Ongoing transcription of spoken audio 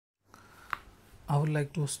I would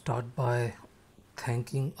like to start by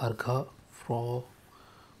thanking Argha from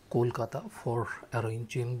Kolkata for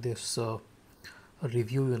arranging this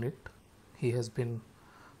review unit. He has been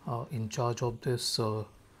in charge of this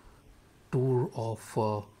tour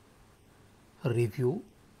of review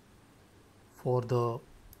for the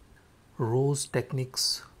Rose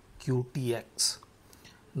Technics QT X.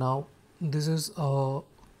 Now, this is a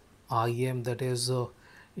IEM that is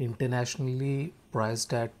internationally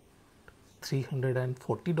priced at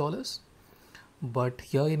 $340, but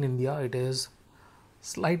here in India it is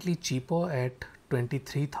slightly cheaper at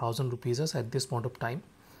 23,000 rupees at this point of time,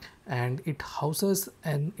 and it houses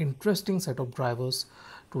an interesting set of drivers,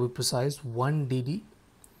 to be precise 1 DD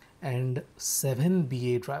and 7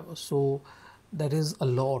 BA drivers. So that is a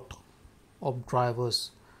lot of drivers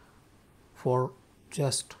for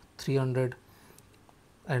just $340.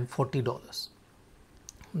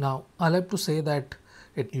 Now I like to say that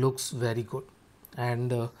it looks very good,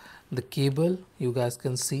 and the cable, you guys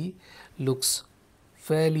can see, looks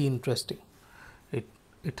fairly interesting.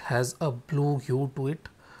 It has a blue hue to it,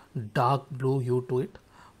 dark blue hue to it,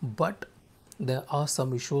 but there are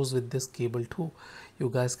some issues with this cable too. You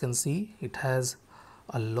guys can see it has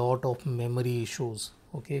a lot of memory issues.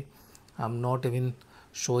 Okay, I'm not even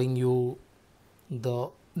showing you the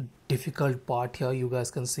difficult part here. You guys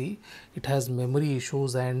can see it has memory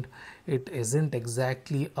issues, and it isn't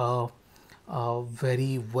exactly a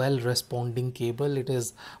very well responding cable. It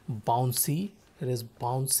is bouncy. It is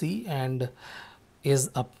bouncy and is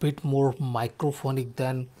a bit more microphonic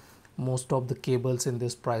than most of the cables in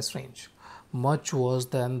this price range, much worse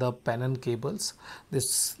than the Pennon cables.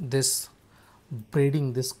 This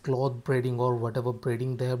braiding, this cloth braiding or whatever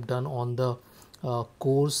braiding they have done on the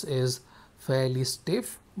cores is fairly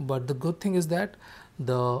stiff, but the good thing is that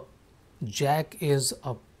the jack is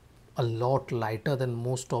a lot lighter than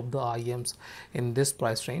most of the IEMs in this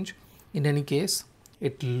price range. In any case,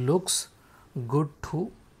 it looks good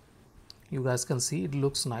too. You guys can see it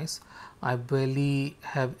looks nice. I barely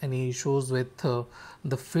have any issues with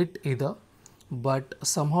the fit either, but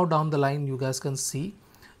somehow down the line you guys can see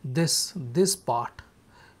this part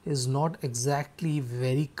is not exactly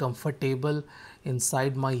very comfortable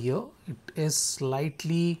inside my ear. It is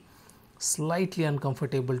slightly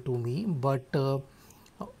uncomfortable to me, but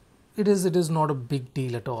it is not a big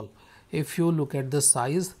deal at all. If you look at the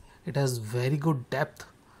size, it has very good depth,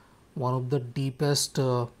 one of the deepest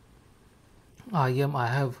IEM I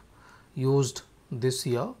have used this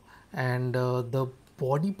year, and the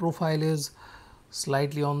body profile is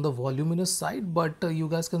slightly on the voluminous side, but you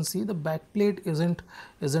guys can see the back plate isn't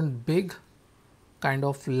big, kind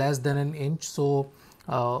of less than an inch, so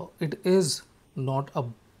it is not a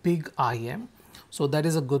big IEM, so that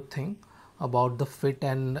is a good thing about the fit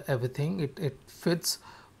and everything. It fits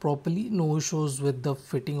properly, no issues with the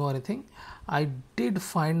fitting or anything. I did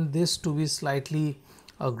find this to be slightly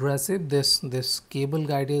aggressive. This cable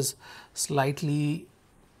guide is slightly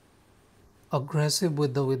aggressive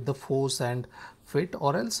with the force and fit,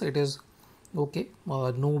 or else it is okay.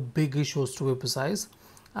 No big issues, to be precise.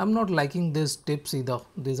 I'm not liking these tips either.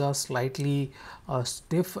 These are slightly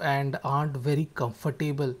stiff and aren't very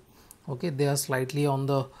comfortable. Okay, they are slightly on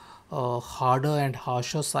the harder and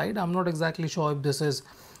harsher side. I'm not exactly sure if this is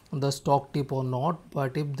the stock tip or not,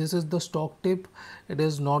 but if this is the stock tip, it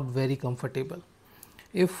is not very comfortable.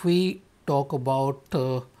 If we talk about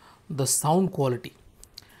the sound quality,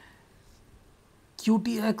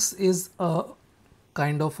 QTX is a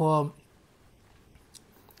kind of a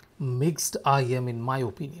mixed IEM in my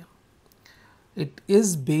opinion. It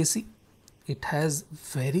is bassy, it has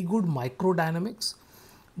very good microdynamics,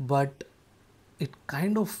 but it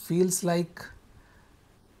kind of feels like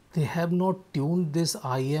they have not tuned this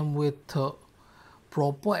IEM with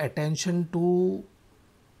proper attention to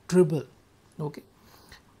treble. Okay,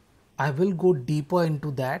 I will go deeper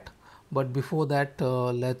into that, but before that,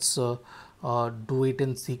 let's do it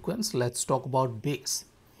in sequence. Let's talk about bass.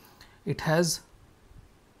 It has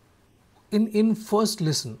in first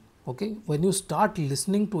listen, okay, when you start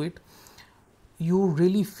listening to it, you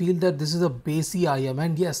really feel that this is a bassy IEM,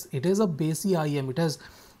 and yes, it is a bassy IEM. It has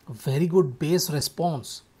very good bass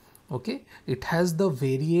response. Okay, it has the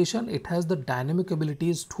variation, it has the dynamic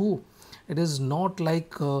abilities too. It is not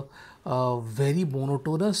like very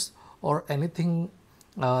monotonous or anything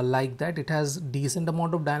like that. It has decent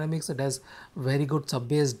amount of dynamics. It has very good sub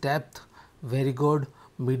bass depth, very good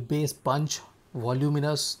mid bass punch,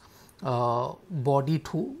 voluminous body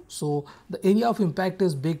too. So the area of impact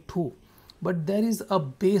is big too, but there is a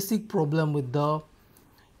basic problem with the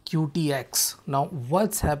QTX. Now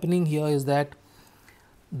what's happening here is that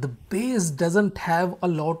the bass doesn't have a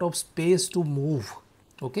lot of space to move.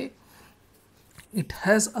 Okay, it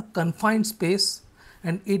has a confined space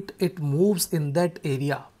and it moves in that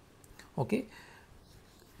area. Okay,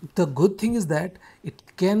 the good thing is that it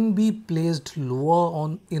can be placed lower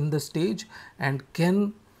on in the stage and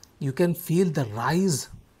can you can feel the rise.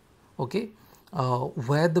 Okay,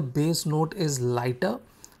 where the bass note is lighter,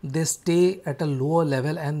 they stay at a lower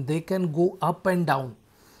level and they can go up and down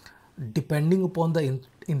depending upon the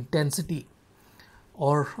intensity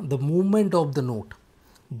or the movement of the note.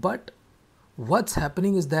 But what's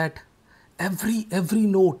happening is that every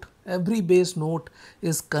note, every bass note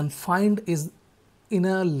is confined, is in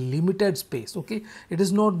a limited space. Okay, it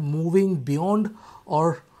is not moving beyond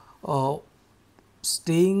or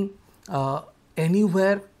staying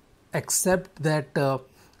anywhere except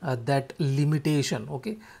that limitation.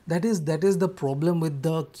 Okay, that is the problem with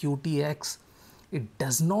the QTX. It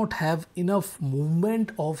does not have enough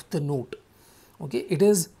movement of the note. Okay,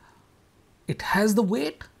 it has the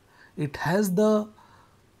weight, it has the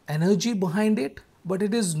energy behind it, but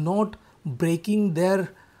it is not breaking their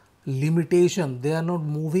limitation. They are not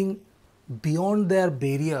moving beyond their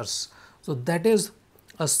barriers. So that is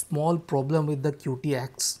a small problem with the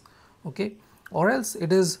QTX. Okay, or else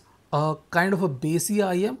it is a kind of a bassy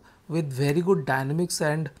IM with very good dynamics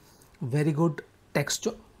and very good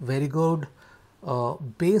texture, very good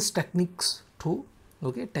bass techniques too.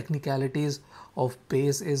 Okay, technicalities of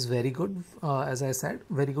bass is very good. As I said,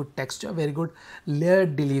 very good texture, very good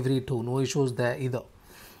layered delivery too, no issues there either.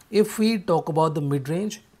 If we talk about the mid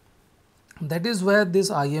range, that is where this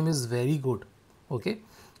IM is very good. Okay,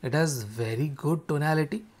 it has very good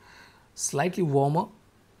tonality, slightly warmer,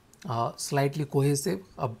 slightly cohesive,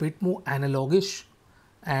 a bit more analogish,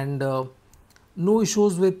 and no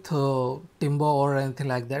issues with timbre or anything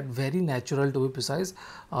like that. Very natural, to be precise.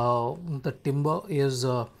 The timbre is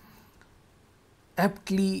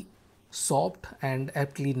aptly soft and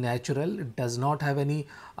aptly natural. It does not have any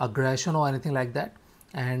aggression or anything like that,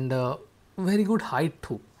 and very good height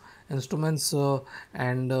too. Instruments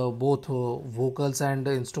and both vocals and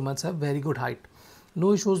instruments have very good height.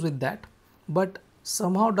 No issues with that, but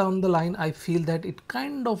somehow down the line I feel that it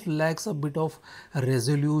kind of lacks a bit of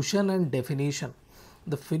resolution and definition.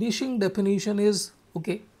 The finishing definition is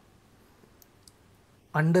okay,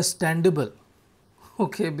 understandable.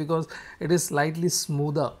 Okay, because it is slightly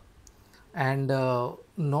smoother and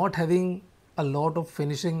not having a lot of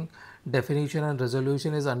finishing definition and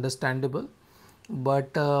resolution is understandable.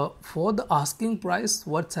 But for the asking price,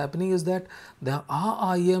 what's happening is that there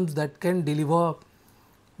are IEMs that can deliver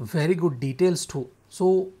very good details too.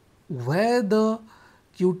 So where the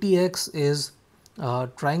QTX is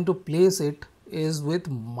trying to place it is with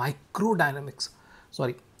micro dynamics.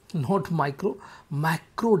 Sorry, not micro,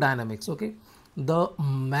 macro dynamics. Okay, the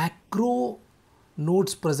macro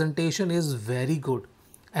notes presentation is very good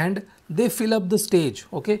and they fill up the stage.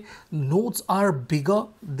 Okay, notes are bigger,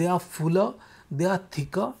 they are fuller, they are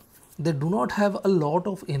thicker, they do not have a lot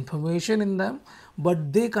of information in them,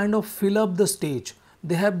 but they kind of fill up the stage,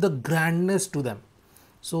 they have the grandness to them.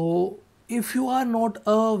 So if you are not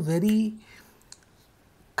a very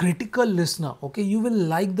critical listener, okay, you will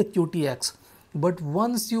like the QTX, but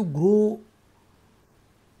once you grow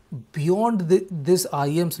beyond this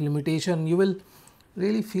IEM's limitation, you will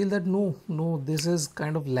really feel that no, this is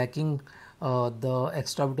kind of lacking the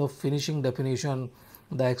extra bit of finishing definition,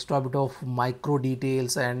 the extra bit of micro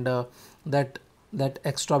details, and that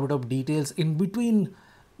extra bit of details in between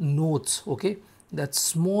notes. Okay, that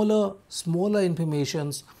smaller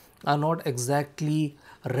informations are not exactly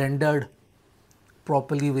rendered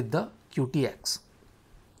properly with the QTX.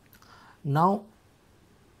 Now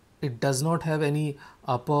it does not have any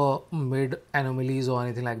upper mid anomalies or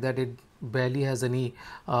anything like that. It barely has any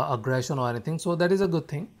aggression or anything, so that is a good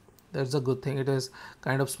thing. That's a good thing. It is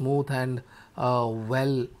kind of smooth and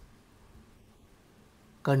well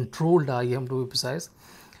controlled IM, to be precise.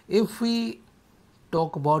 If we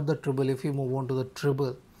talk about the treble, if we move on to the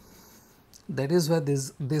treble, that is where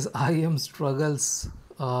this IM struggles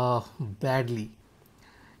badly.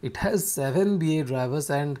 It has 7 BA drivers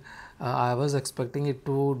and I was expecting it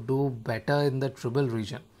to do better in the treble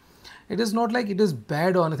region. It is not like it is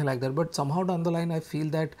bad or anything like that, but somehow down the line I feel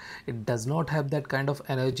that it does not have that kind of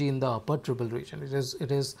energy in the upper treble region. It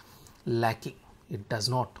is lacking. It does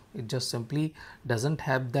not. It just simply doesn't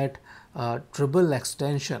have that treble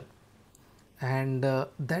extension, and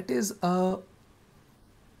that is a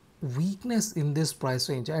weakness in this price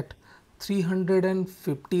range. At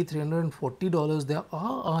 $340, there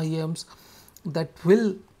are IEMs that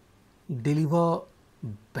will deliver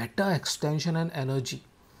better extension and energy.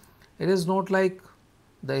 It is not like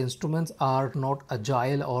the instruments are not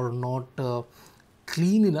agile or not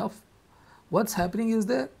clean enough, what's happening is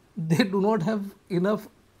that they do not have enough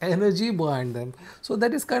energy behind them. So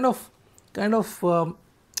that is kind of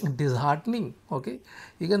disheartening. Okay,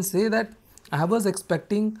 you can say that I was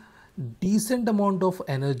expecting decent amount of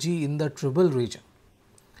energy in the treble region,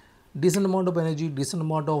 decent amount of energy, decent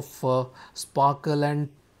amount of sparkle and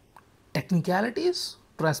technicalities,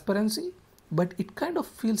 transparency, but it kind of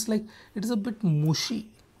feels like it is a bit mushy.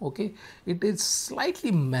 Okay, it is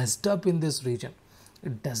slightly messed up in this region.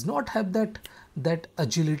 It does not have that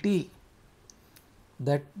agility,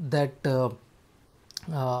 that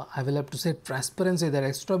I will have to say transparency, that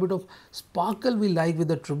extra bit of sparkle we like with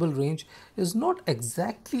the treble range is not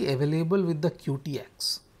exactly available with the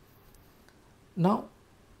QTX. Now,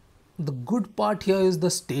 the good part here is the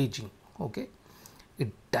staging. Okay,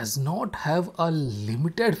 it does not have a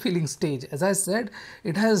limited filling stage. As I said,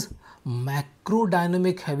 it has macro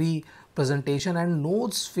dynamic heavy presentation and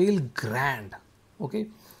notes feel grand. Okay,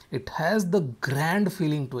 it has the grand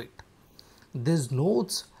feeling to it. These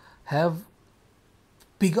notes have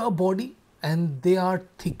bigger body and they are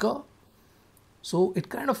thicker, so it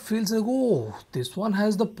kind of feels like, oh, this one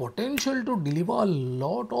has the potential to deliver a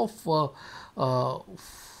lot of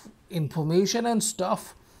information and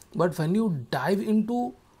stuff. But when you dive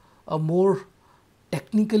into a more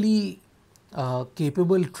technically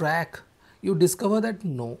capable track, you discover that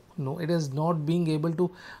no, it is not being able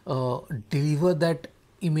to deliver that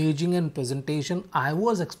imaging and presentation I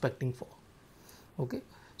was expecting for. Okay,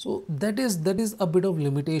 so that is a bit of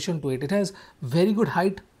limitation to it. It has very good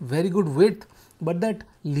height, very good width, but that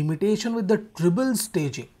limitation with the treble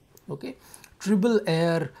staging. Okay, treble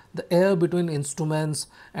air, the air between instruments,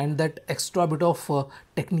 and that extra bit of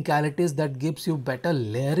technicalities that gives you better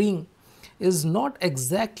layering is not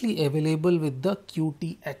exactly available with the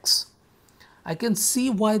QTX. I can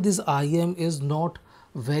see why this IEM is not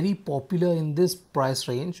very popular in this price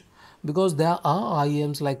range, because there are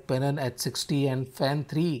IEMs like Penon H60 and Fan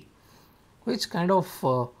 3 which kind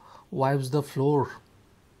of wipes the floor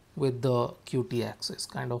with the QTX, is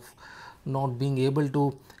kind of not being able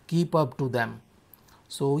to keep up to them.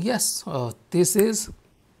 So yes, this is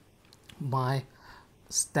my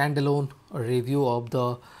standalone review of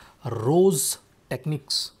the Rose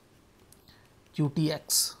Technics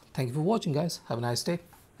QTX. Thank you for watching, guys. Have a nice day.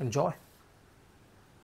 Enjoy.